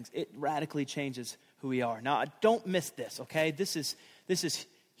these things, it radically changes who we are. Now, don't miss this, okay? This is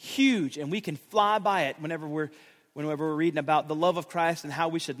huge, and we can fly by it whenever we're reading about the love of Christ and how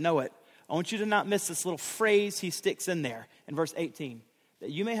we should know it. I want you to not miss this little phrase he sticks in there in verse 18. That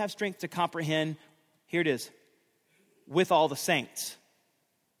you may have strength to comprehend, here it is, with all the saints.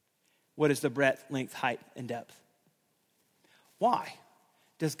 What is the breadth, length, height, and depth? Why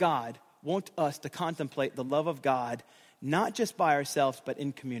does God want us to contemplate the love of God, not just by ourselves, but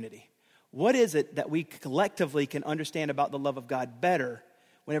in community. What is it that we collectively can understand about the love of God better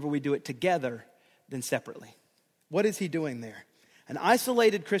whenever we do it together than separately? What is he doing there? An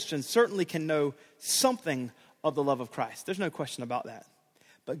isolated Christian certainly can know something of the love of Christ. There's no question about that.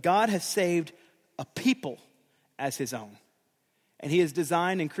 But God has saved a people as his own. And he has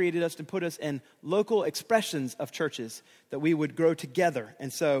designed and created us to put us in local expressions of churches that we would grow together.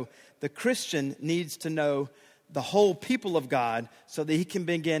 And so the Christian needs to know the whole people of God so that he can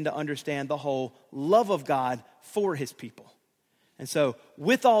begin to understand the whole love of God for his people. And so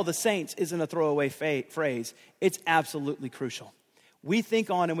with all the saints isn't a throwaway phrase. It's absolutely crucial. We think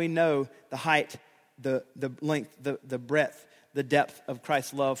on and we know the height, the length, the breadth, the depth of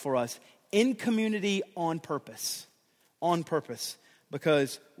Christ's love for us in community on purpose. On purpose.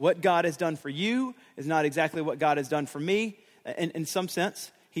 Because what God has done for you is not exactly what God has done for me in some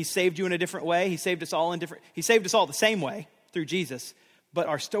sense. He saved you in a different way. He saved us all the same way through Jesus, but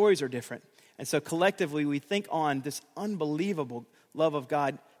our stories are different. And so collectively we think on this unbelievable love of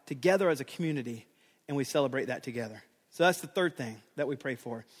God together as a community, and we celebrate that together. So that's the third thing that we pray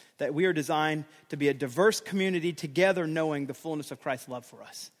for, that we are designed to be a diverse community together knowing the fullness of Christ's love for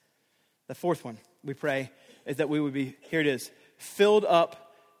us. The fourth one we pray is that we would be, here it is, filled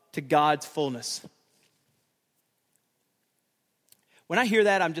up to God's fullness. When I hear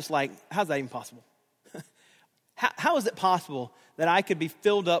that, I'm just like, how's that even possible? How is it possible that I could be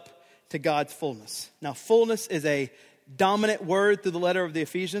filled up to God's fullness? Now, fullness is a dominant word through the letter of the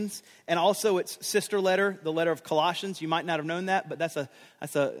Ephesians, and also its sister letter, the letter of Colossians. You might not have known that, but that's a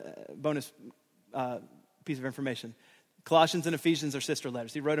bonus piece of information. Colossians and Ephesians are sister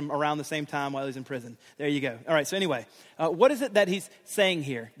letters. He wrote them around the same time while he was in prison. There you go. All right, so anyway, what is it that he's saying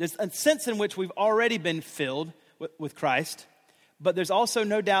here? There's a sense in which we've already been filled with Christ, but there's also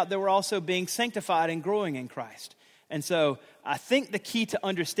no doubt that we're also being sanctified and growing in Christ. And so I think the key to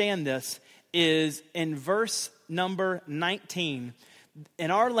understand this is in verse number 19.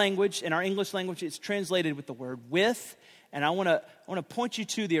 In our language, in our English language, it's translated with the word with. And I want to point you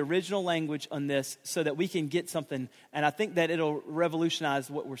to the original language on this so that we can get something. And I think that it'll revolutionize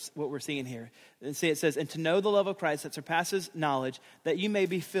what we're seeing here. And see, it says, and to know the love of Christ that surpasses knowledge, that you may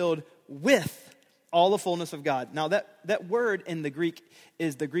be filled with all the fullness of God. Now that word in the Greek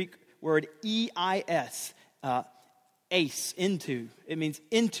is the Greek word eis, ace, into. It means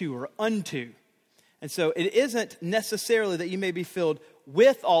into or unto. And so it isn't necessarily that you may be filled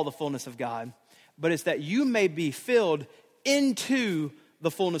with all the fullness of God, but it's that you may be filled into the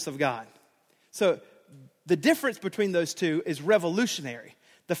fullness of God. So the difference between those two is revolutionary.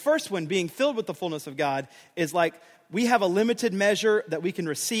 The first one, being filled with the fullness of God, is like we have a limited measure that we can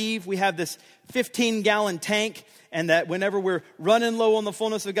receive. We have this 15-gallon tank, and that whenever we're running low on the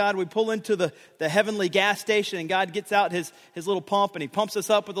fullness of God, we pull into the heavenly gas station, and God gets out his little pump, and he pumps us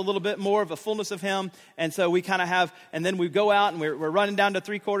up with a little bit more of the fullness of him. And so we kind of have, and then we go out, and we're running down to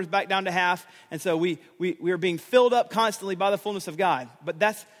 3/4, back down to half. And so we are being filled up constantly by the fullness of God. But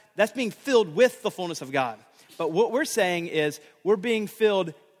that's being filled with the fullness of God. But what we're saying is we're being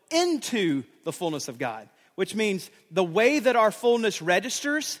filled into the fullness of God, which means the way that our fullness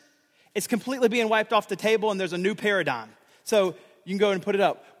registers is completely being wiped off the table, and there's a new paradigm. So you can go and put it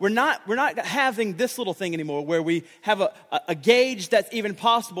up. We're not having this little thing anymore where we have a gauge that's even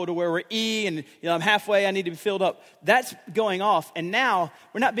possible to where we're E and I'm halfway, I need to be filled up. That's going off. And now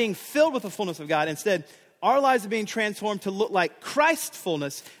we're not being filled with the fullness of God. Instead, our lives are being transformed to look like Christ's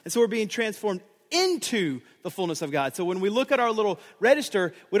fullness. And so we're being transformed into the fullness of God. So when we look at our little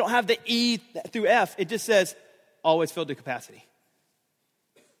register, we don't have the E through F. It just says always filled to capacity.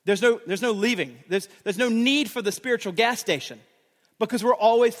 There's no leaving. There's no need for the spiritual gas station because we're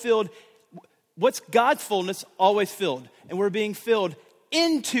always filled. What's God's fullness? Always filled. And we're being filled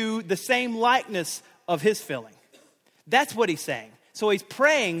into the same likeness of his filling. That's what he's saying. So he's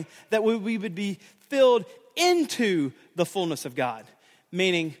praying that we would be filled into the fullness of God,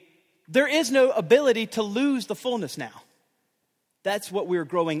 meaning there is no ability to lose the fullness now. That's what we're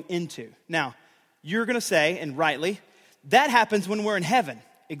growing into. Now, you're going to say, and rightly, that happens when we're in heaven.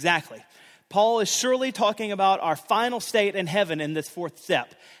 Exactly. Paul is surely talking about our final state in heaven in this fourth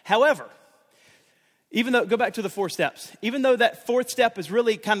step. However, go back to the 4 steps. Even though that fourth step is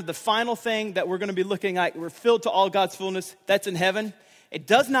really kind of the final thing that we're going to be looking at, we're filled to all God's fullness, that's in heaven. It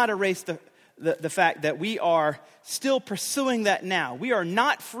does not erase the fact that we are still pursuing that now. We are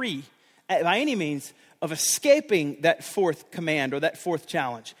not free by any means of escaping that fourth command or that fourth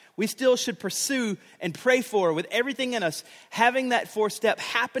challenge. We still should pursue and pray for, with everything in us, having that fourth step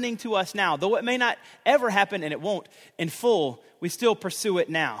happening to us now. Though it may not ever happen, and it won't, in full, we still pursue it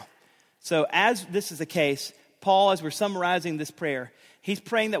now. So as this is the case, Paul, as we're summarizing this prayer, he's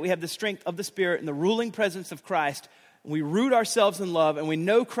praying that we have the strength of the Spirit and the ruling presence of Christ. We root ourselves in love and we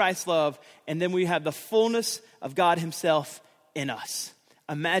know Christ's love, and then we have the fullness of God himself in us.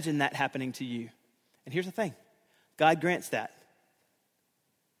 Imagine that happening to you. And here's the thing. God grants that.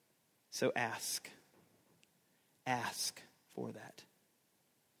 So ask. Ask for that.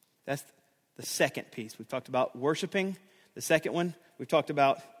 That's the second piece. We've talked about worshiping. The second one we've talked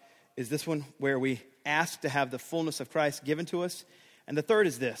about is this one where we ask to have the fullness of Christ given to us. And the third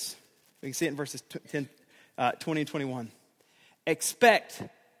is this. We can see it in verses 20 and 21. Expect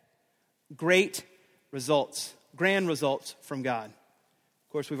great results, grand results from God.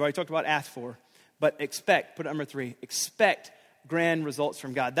 Of course, we've already talked about ask for, but expect, put it number 3, expect grand results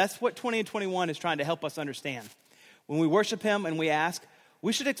from God. That's what 20 and 21 is trying to help us understand. When we worship him and we ask,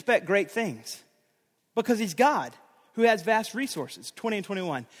 we should expect great things because he's God who has vast resources. 20 and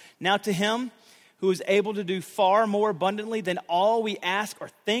 21. Now to him who is able to do far more abundantly than all we ask or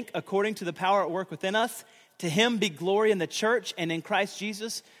think according to the power at work within us, to him be glory in the church and in Christ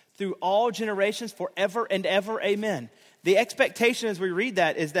Jesus through all generations forever and ever. Amen. The expectation as we read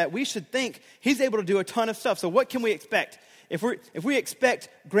that is that we should think he's able to do a ton of stuff. So what can we expect? If we expect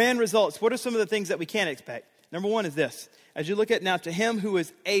grand results, what are some of the things that we can expect? Number 1 is this. As you look at now, to him who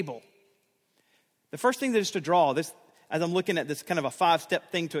is able. The first thing that is to draw, this, as I'm looking at this kind of a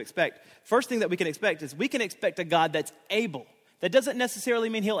 5-step thing to expect, first thing that we can expect is we can expect a God that's able. That doesn't necessarily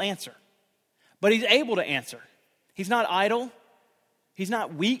mean he'll answer, but he's able to answer. He's not idle. He's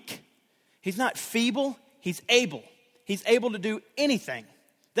not weak. He's not feeble. He's able. He's able to do anything.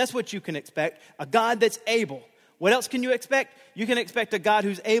 That's what you can expect, a God that's able. What else can you expect? You can expect a God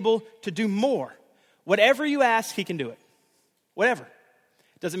who's able to do more. Whatever you ask, he can do it. Whatever.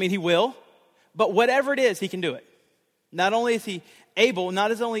 Doesn't mean he will, but whatever it is, he can do it. Not only is he able,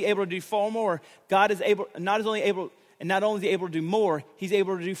 not only able to do far more, God is able, not only is he able to do more, he's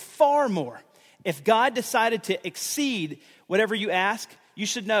able to do far more. If God decided to exceed whatever you ask, you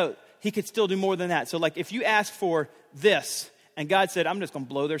should know he could still do more than that. So like if you ask for this, and God said, I'm just going to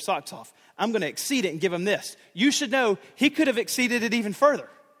blow their socks off. I'm going to exceed it and give them this. You should know he could have exceeded it even further.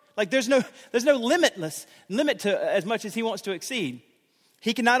 Like there's no limit to as much as he wants to exceed.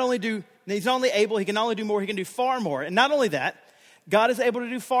 He can not only do, he's not only able, he can not only do more, he can do far more. And not only that, God is able to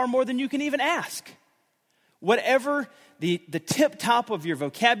do far more than you can even ask. Whatever the tip top of your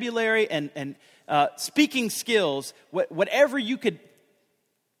vocabulary and speaking skills, whatever you could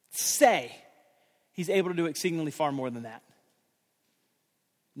say, he's able to do exceedingly far more than that.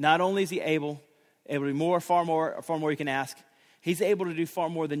 Not only is he able to do more, far more you can ask, he's able to do far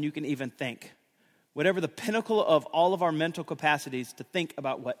more than you can even think. Whatever the pinnacle of all of our mental capacities to think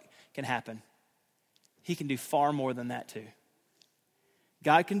about what can happen, he can do far more than that too.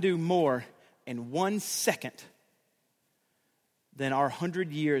 God can do more in 1 second than our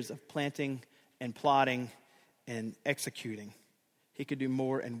 100 years of planting and plotting and executing. He could do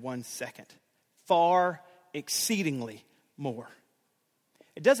more in 1 second. Far exceedingly more.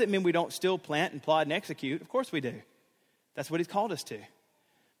 It doesn't mean we don't still plant and plot and execute. Of course we do. That's what he's called us to.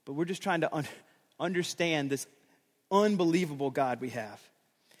 But we're just trying to understand this unbelievable God we have.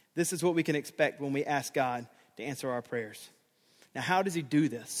 This is what we can expect when we ask God to answer our prayers. Now, how does he do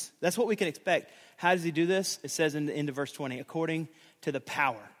this? That's what we can expect. How does he do this? It says in the end of verse 20, according to the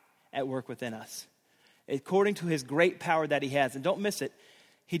power at work within us. According to his great power that he has. And don't miss it.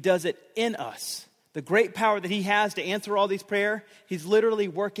 He does it in us. The great power that he has to answer all these prayers, he's literally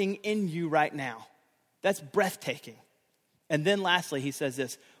working in you right now. That's breathtaking. And then lastly, he says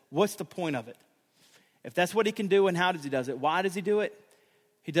this, what's the point of it? If that's what he can do and how does he do it? Why does he do it?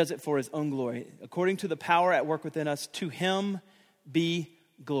 He does it for his own glory. According to the power at work within us, to him be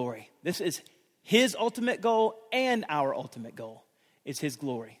glory. This is his ultimate goal and our ultimate goal is his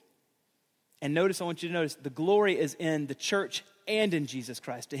glory. And notice, I want you to notice, the glory is in the church and in Jesus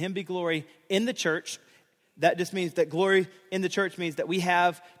Christ. To him be glory in the church. That just means that glory in the church means that we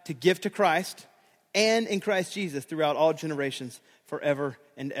have to give to Christ and in Christ Jesus throughout all generations, forever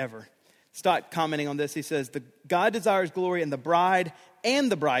and ever. Stott commenting on this, he says, God desires glory in the bride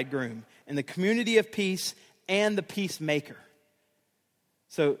and the bridegroom, in the community of peace and the peacemaker.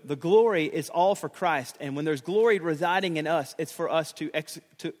 So the glory is all for Christ. And when there's glory residing in us, it's for us to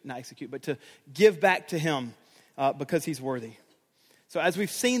give back to him because he's worthy. So as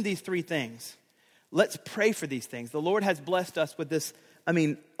we've seen these three things, let's pray for these things. The Lord has blessed us with this,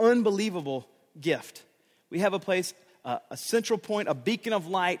 unbelievable gift. We have a place, a central point, a beacon of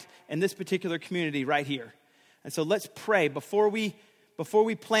light in this particular community right here. And so let's pray before we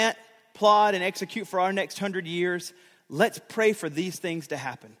plant, plot, and execute for our next 100 years. Let's pray for these things to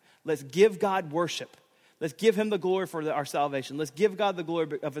happen. Let's give God worship. Let's give him the glory for our salvation. Let's give God the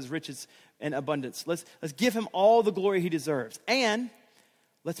glory of his riches and abundance. Let's give him all the glory he deserves. And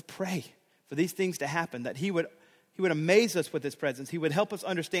let's pray for these things to happen, that he would amaze us with his presence. He would help us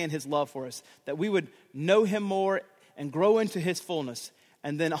understand his love for us, that we would know him more and grow into his fullness.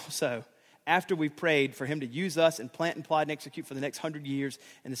 And then also, after we've prayed for him to use us and plant and plot and execute for the next 100 years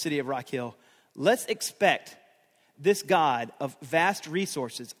in the city of Rock Hill, let's expect this God of vast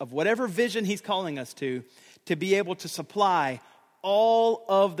resources, of whatever vision he's calling us to be able to supply all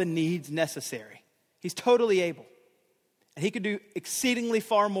of the needs necessary. He's totally able. And he could do exceedingly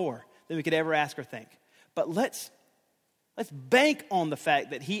far more than we could ever ask or think. But let's bank on the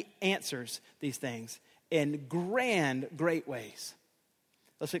fact that he answers these things in grand, great ways.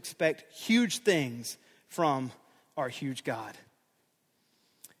 Let's expect huge things from our huge God.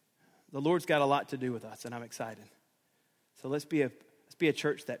 The Lord's got a lot to do with us, and I'm excited. So let's be a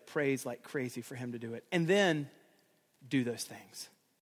church that prays like crazy for him to do it. And then do those things.